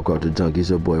talk, pop culture junkie. It's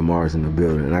your boy Mars in the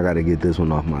building, and I gotta get this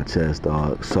one off my chest,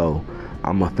 dog. So,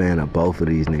 I'm a fan of both of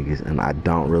these niggas, and I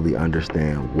don't really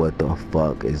understand what the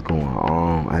fuck is going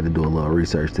on. I had to do a little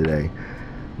research today.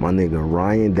 My nigga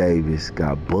Ryan Davis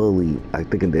got bullied. I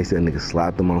think they said nigga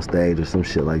slapped him on stage or some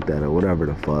shit like that, or whatever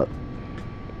the fuck,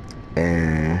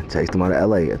 and chased him out of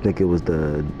LA. I think it was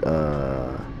the,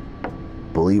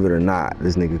 believe it or not,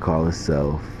 this nigga called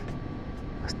himself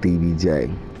Stevie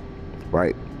J,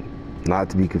 right? Not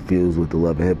to be confused with the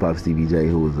Love and Hip Hop Stevie J,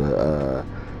 who was a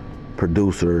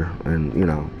producer and, you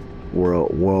know,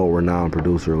 world-renowned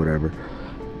producer or whatever.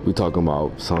 We talking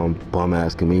about some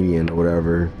bum-ass comedian or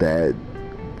whatever that,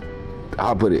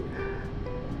 I'll put it,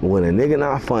 when a nigga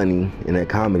not funny in that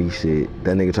comedy shit,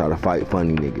 that nigga try to fight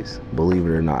funny niggas. Believe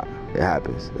it or not, it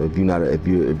happens. If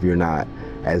you're not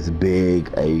as big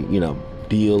a, you know,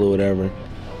 deal or whatever,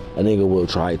 a nigga will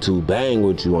try to bang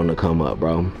with you on the come up,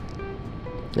 bro.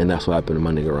 And that's what happened to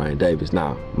my nigga Ryan Davis.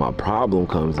 Now, my problem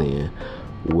comes in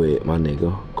with my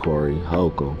nigga Corey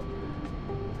Holcomb.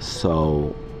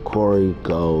 So, Corey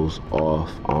goes off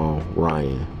on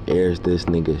Ryan, airs this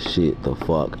nigga shit the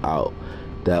fuck out.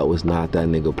 That was not that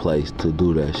nigga place to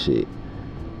do that shit.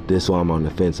 This why I'm on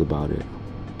the fence about it.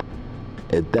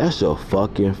 If that's your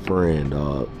fucking friend,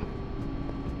 dog,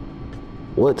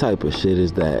 what type of shit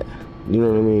is that? You know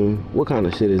what I mean? What kind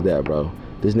of shit is that, bro?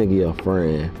 This nigga your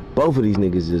friend. Both of these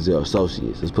niggas is your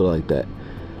associates. Let's put it like that.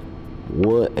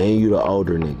 What? And you the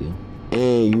older nigga.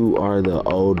 And you are the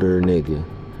older nigga.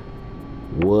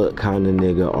 What kind of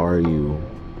nigga are you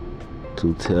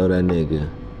to tell that nigga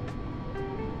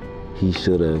he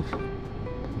should have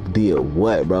did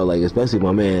what, bro? Like, especially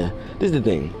my man. This is the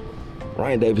thing.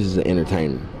 Ryan Davis is an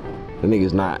entertainer. The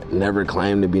nigga's never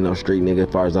claimed to be no street nigga,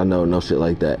 as far as I know, no shit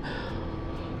like that.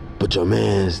 But your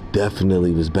man's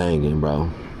definitely was banging, bro.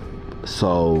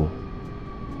 So,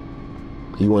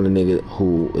 you want a nigga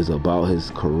who is about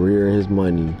his career and his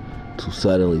money to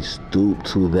suddenly stoop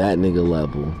to that nigga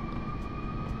level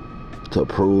to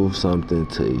prove something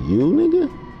to you, nigga?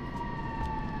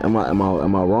 Am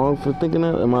I wrong for thinking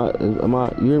that? Am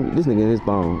I you hear me? This nigga in his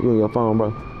phone. You on your phone,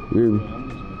 bro. You hear me?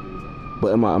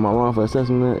 But am I wrong for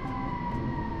assessing that?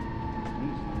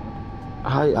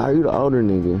 How you the older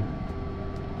nigga?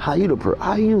 How you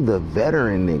the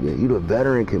veteran nigga? You the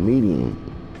veteran comedian.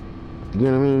 You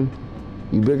know what I mean?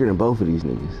 You bigger than both of these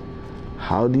niggas.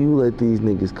 How do you let these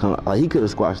niggas come? Like, he could have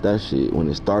squashed that shit when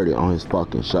it started on his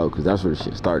fucking show, because that's where the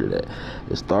shit started at.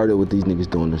 It started with these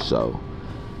niggas doing the show.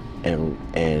 And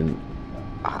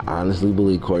I honestly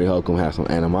believe Corey Holcomb has some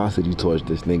animosity towards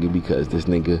this nigga because this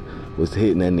nigga was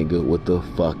hitting that nigga with the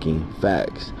fucking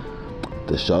facts.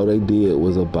 The show they did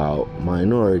was about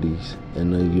minorities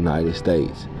in the United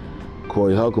States.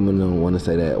 Corey Holcomb and them want to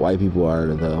say that white people are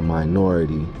the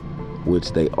minority,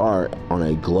 which they are on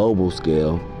a global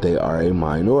scale. They are a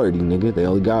minority, nigga. They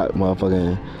only got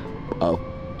motherfucking,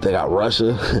 they got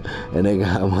Russia, and they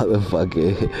got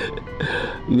motherfucking,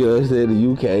 you know what I'm saying,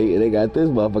 the UK, and they got this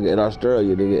motherfucker in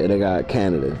Australia, nigga, and they got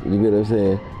Canada. You get what I'm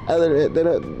saying? Other than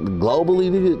that, globally,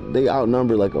 nigga, they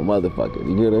outnumber like a motherfucker.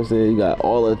 You get what I'm saying? You got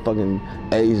all of fucking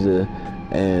Asia,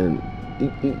 and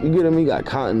you get what I mean? You got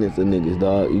continents of niggas,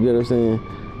 dog. You get what I'm saying?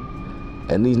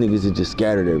 And these niggas are just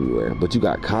scattered everywhere. But you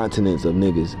got continents of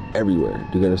niggas everywhere.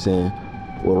 You get what I'm saying?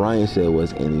 What Ryan said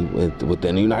was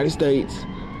within the United States,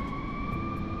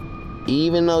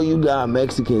 even though you got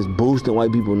Mexicans boosting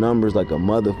white people numbers like a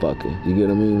motherfucker, you get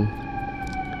what I mean?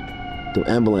 The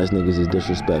ambulance niggas is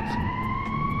disrespectful.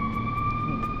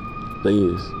 They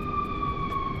is.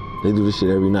 They do this shit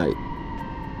every night.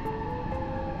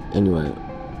 Anyway.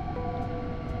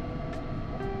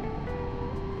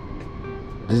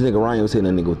 This nigga Ryan was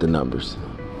hitting that nigga with the numbers.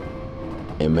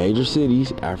 In major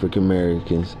cities, African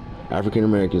Americans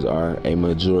are a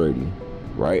majority,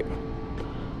 right?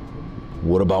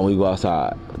 What about when you go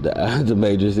outside the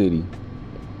major city?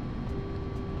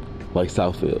 Like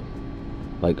Southfield,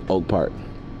 like Oak Park,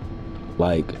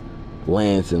 like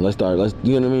Lansing. You know what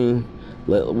I mean?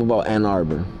 What about Ann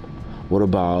Arbor? What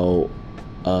about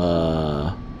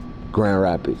Grand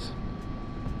Rapids?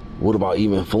 What about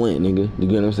even Flint, nigga? You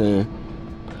get what I'm saying?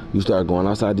 You start going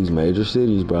outside these major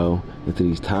cities, bro, into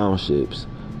these townships.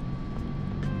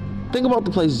 Think about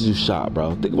the places you shot,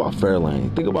 bro. Think about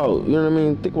Fairlane. Think about, you know what I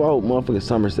mean? Think about motherfucking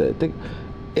Somerset. It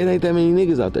ain't that many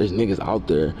niggas out there. There's niggas out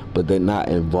there, but they're not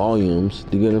in volumes.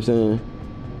 Do you get what I'm saying?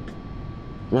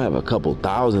 You might have a couple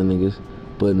thousand niggas,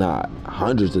 but not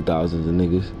hundreds of thousands of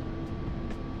niggas.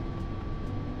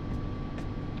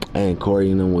 And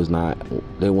Corey and them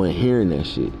they weren't hearing that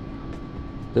shit.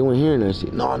 They weren't hearing that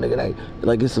shit. No, nigga,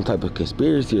 like it's some type of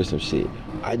conspiracy or some shit.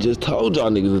 I just told y'all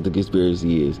niggas what the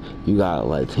conspiracy is. You got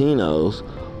Latinos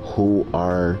who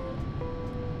are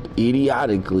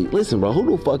idiotically... Listen, bro,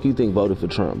 who the fuck you think voted for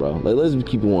Trump, bro? Like, let's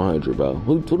keep it 100, bro.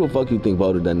 Who the fuck you think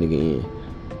voted that nigga in?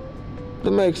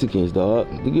 The Mexicans, dog.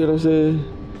 You get what I'm saying?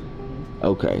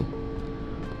 Okay.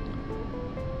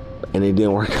 And it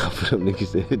didn't work out for them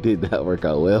niggas. It did not work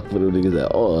out well for them niggas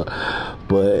at all.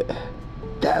 But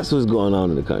that's what's going on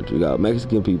in the country. You got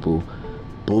Mexican people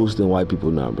boosting white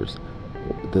people numbers.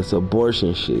 This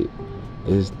abortion shit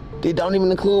is... They don't even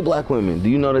include black women. Do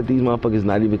you know that these motherfuckers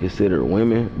not even considered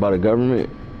women by the government?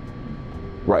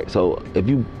 Right, so if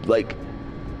you, like...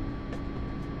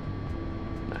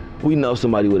 We know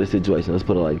somebody with a situation, let's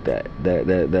put it like that.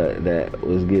 That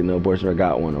was getting an abortion or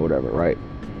got one or whatever, right?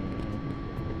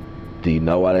 Do you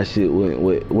know why that shit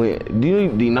went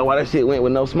do you know why that shit went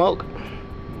with no smoke?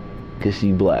 Cause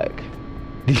she black.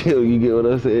 You get what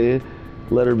I'm saying?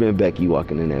 Let her been Becky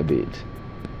walking in that bitch.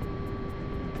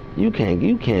 You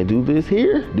can't do this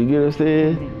here. Do you get what I'm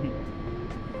saying?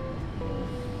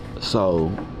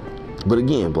 So, but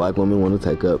again, black women want to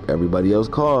take up everybody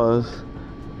else's cause.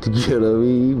 Do you get what I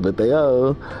mean? But they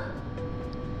all.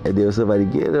 And then if somebody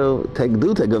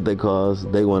take up their cause,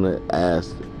 they want to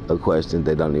ask a question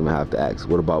they don't even have to ask.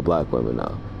 What about black women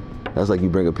though? That's like you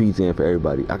bring a pizza in for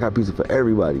everybody. I got pizza for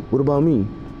everybody. What about me?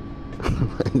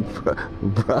 Like,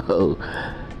 bro,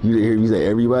 you didn't hear me say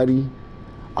everybody?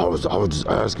 I was just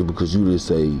asking because you didn't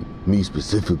say me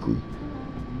specifically.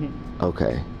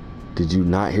 Okay. Did you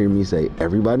not hear me say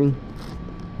everybody?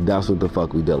 That's what the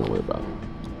fuck we dealing with, bro.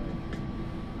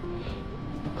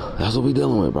 That's what we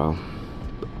dealing with, bro.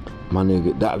 My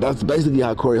nigga, that's basically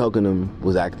how Corey Holcomb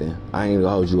was acting. I ain't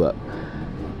gonna hold you up.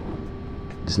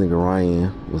 This nigga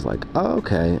Ryan was like, oh,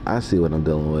 okay, I see what I'm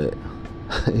dealing with.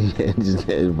 Yeah,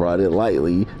 just brought it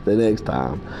lightly the next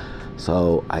time.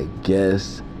 So I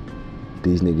guess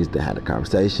these niggas that had a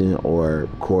conversation, or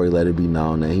Corey let it be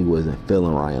known that he wasn't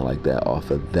feeling Ryan like that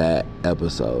off of that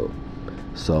episode.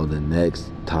 So the next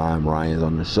time Ryan's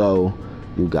on the show,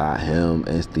 you got him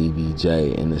and Stevie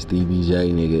J, and the Stevie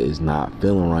J nigga is not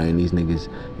feeling Ryan. These niggas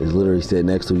is literally sitting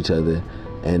next to each other,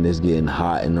 and it's getting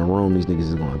hot in the room. These niggas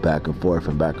is going back and forth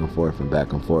and back and forth and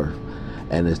back and forth,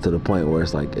 and it's to the point where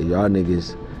it's like, are y'all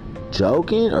niggas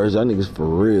joking or is y'all niggas for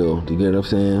real? Do you get what I'm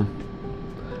saying?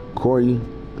 Corey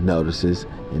notices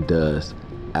and does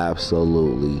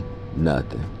absolutely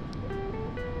nothing.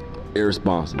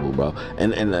 Irresponsible, bro.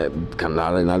 And now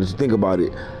that you think about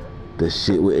it, the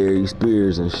shit with Ari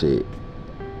Spears and shit,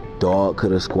 dog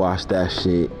could have squashed that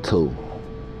shit too.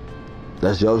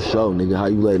 That's your show, nigga. How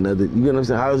you let you get what I'm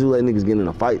saying? How you let niggas get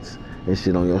into fights and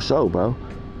shit on your show, bro?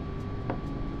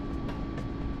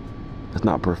 That's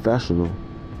not professional.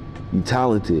 You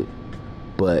talented,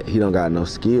 but he don't got no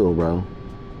skill, bro.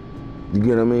 You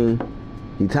get what I mean?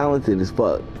 He talented as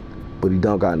fuck, but he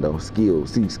don't got no skill.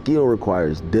 See, skill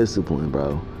requires discipline,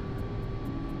 bro,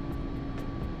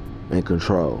 and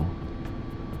control.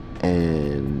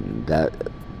 And that,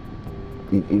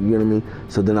 you know what I mean?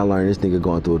 So then I learned this nigga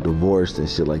going through a divorce and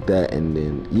shit like that, and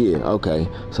then, yeah, okay,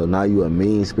 so now you a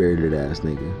mean-spirited ass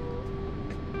nigga.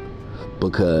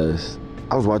 Because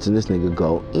I was watching this nigga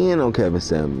go in on Kevin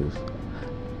Samuels.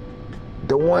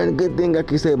 The one good thing I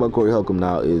can say about Corey Holcomb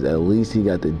now is at least he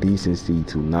got the decency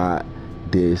to not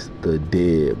diss the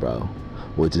dead, bro.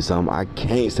 Which is something I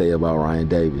can't say about Ryan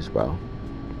Davis, bro.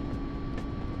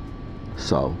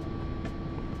 So,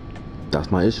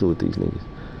 that's my issue with these niggas.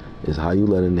 Is how you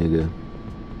let a nigga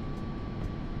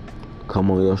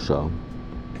come on your show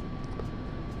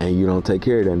and you don't take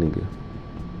care of that nigga.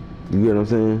 You get what I'm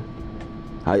saying?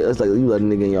 It's like you let a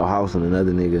nigga in your house and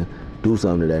another nigga do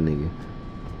something to that nigga.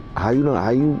 How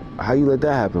you let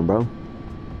that happen, bro?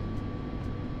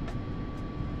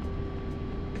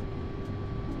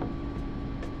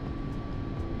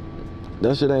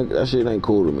 That shit ain't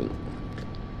cool to me.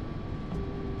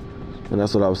 And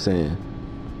that's what I was saying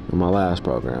in my last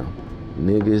program.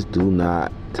 Niggas do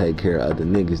not take care of other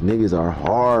niggas. Niggas are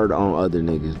hard on other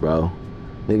niggas, bro.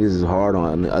 Niggas is hard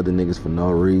on other niggas for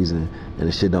no reason, and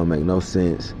the shit don't make no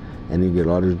sense. And you get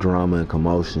all this drama and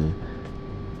commotion.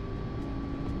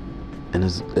 And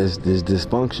it's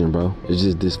dysfunction, bro. It's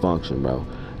just dysfunction, bro.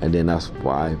 And then that's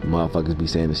why motherfuckers be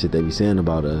saying the shit they be saying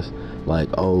about us. Like,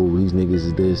 oh, these niggas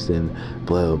is this and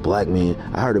black men.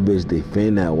 I heard a bitch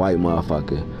defend that white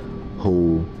motherfucker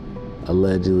who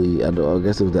allegedly, I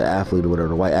guess it was the athlete or whatever,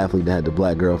 the white athlete that had the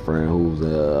black girlfriend who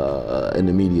was in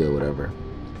the media or whatever.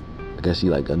 I guess she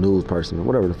like a news person or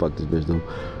whatever the fuck this bitch do.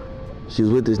 She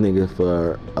was with this nigga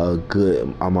for a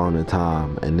good amount of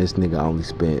time, and this nigga only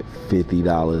spent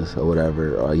 $50 or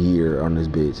whatever a year on this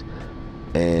bitch.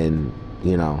 And,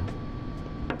 you know,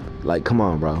 like, come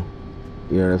on, bro.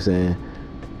 You know what I'm saying?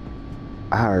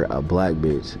 I heard a black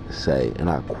bitch say, and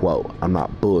I quote, I'm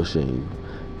not bullshitting you.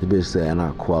 The bitch said, and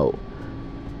I quote,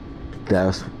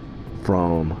 that's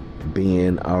from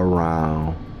being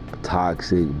around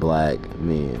toxic black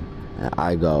men. And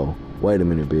I go, wait a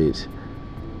minute, bitch.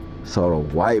 So the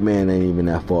white man ain't even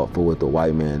at fault for what the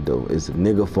white man do. It's the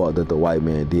nigga fault that the white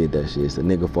man did that shit. It's the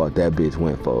nigga fault that bitch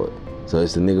went for it. So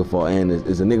it's the nigga fault, and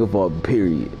it's a nigga fault,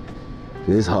 period.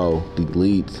 This hoe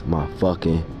deletes my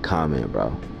fucking comment,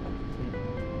 bro.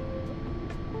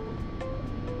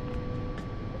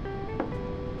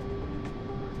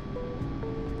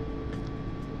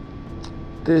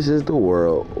 This is the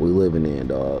world we living in,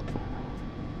 dog.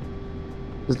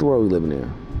 This is the world we living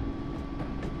in.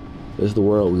 This is the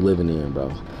world we living in,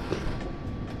 bro.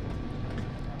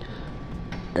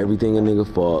 Everything a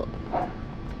nigga fault.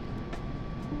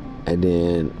 And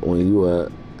then when you a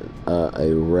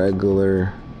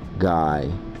regular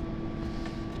guy,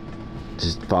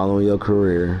 just following your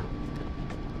career,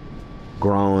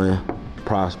 growing,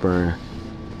 prospering,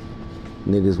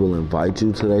 niggas will invite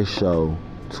you to their show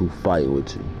to fight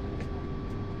with you.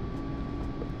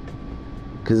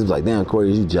 Cause it's like, damn,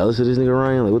 Corey, is you jealous of this nigga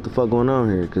Ryan? Like, what the fuck going on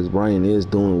here? Cause Ryan is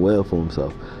doing well for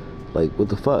himself. Like, what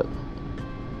the fuck?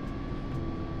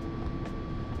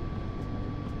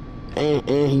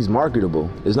 And he's marketable.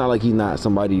 It's not like he's not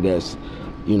somebody that's,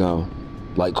 you know,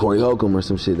 like Corey Holcomb or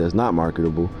some shit that's not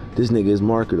marketable. This nigga is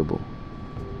marketable.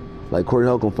 Like, Corey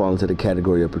Holcomb fall into the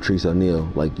category of Patrice O'Neal.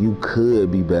 Like, you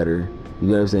could be better. You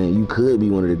know what I'm saying? You could be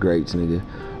one of the greats, nigga.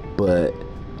 But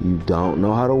you don't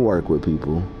know how to work with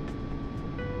people.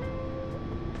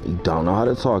 You don't know how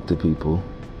to talk to people.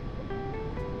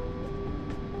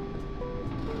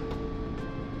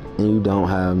 And you don't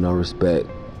have no respect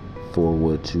for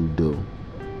what you do.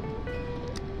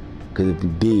 Because if you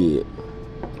did,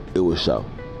 it would show.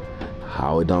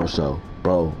 How it don't show?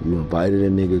 Bro, you invited a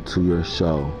nigga to your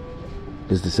show.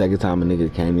 This is the second time a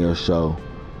nigga came to your show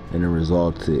and it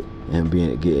resulted in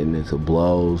getting into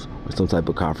blows or some type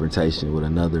of confrontation with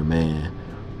another man.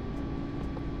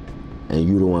 And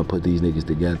you the one put these niggas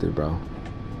together, bro.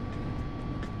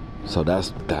 So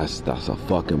that's a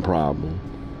fucking problem.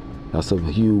 That's a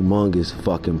humongous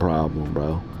fucking problem,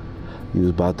 bro. You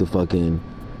was about to fucking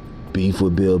beef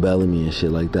with Bill Bellamy and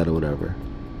shit like that or whatever.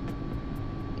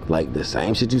 Like, the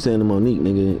same shit you saying to Monique,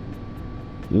 nigga.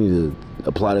 You need to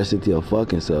apply that shit to your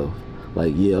fucking self.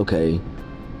 Like, yeah, okay,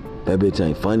 that bitch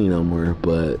ain't funny no more,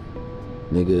 but,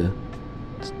 nigga,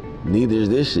 neither is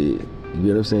this shit. You get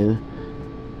what I'm saying?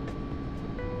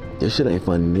 This shit ain't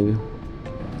funny, nigga.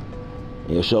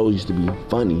 And your show used to be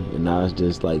funny, and now it's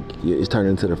just like, it's turned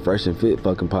into the Fresh and Fit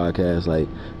fucking podcast. Like,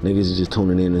 niggas is just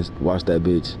tuning in and watch that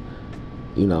bitch,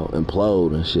 you know,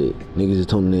 implode and shit. Niggas is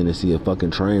tuning in to see a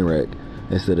fucking train wreck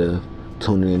instead of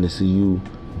tuning in to see you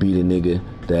be the nigga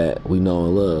that we know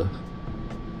and love.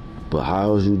 But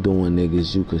how is you doing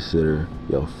niggas you consider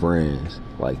your friends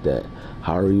like that?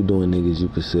 How are you doing niggas you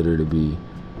consider to be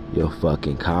your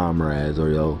fucking comrades or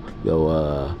your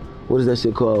what is that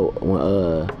shit called?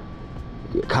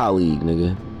 Your colleague,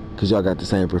 nigga. Cause y'all got the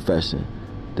same profession.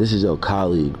 This is your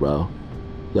colleague, bro.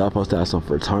 Y'all supposed to have some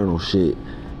fraternal shit,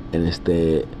 and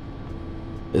instead,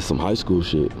 it's some high school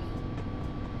shit.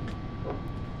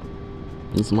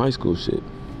 It's some high school shit.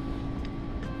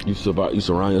 You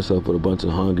surround yourself with a bunch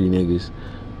of hungry niggas,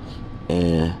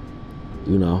 and,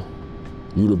 you know,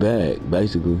 you the bag,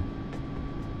 basically.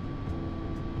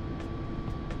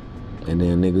 And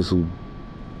then niggas who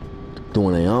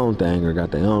doing their own thing or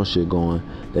got their own shit going,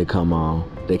 they come on,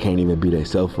 they can't even be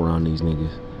themselves around these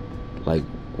niggas. Like,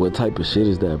 what type of shit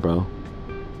is that, bro?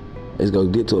 It's gonna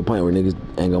get to a point where niggas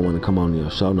ain't gonna want to come on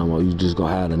your show no more. You just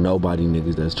gonna have the nobody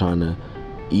niggas that's trying to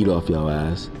eat off your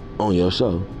ass on your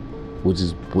show, which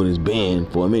is what it's been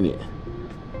for a minute.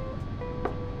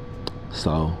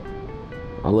 So,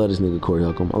 I love this nigga Corey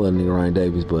Holcomb. I love nigga Ryan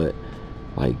Davis, but,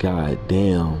 like,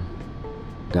 goddamn,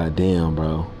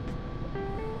 bro.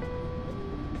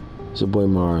 It's your boy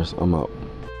Mars. I'm out.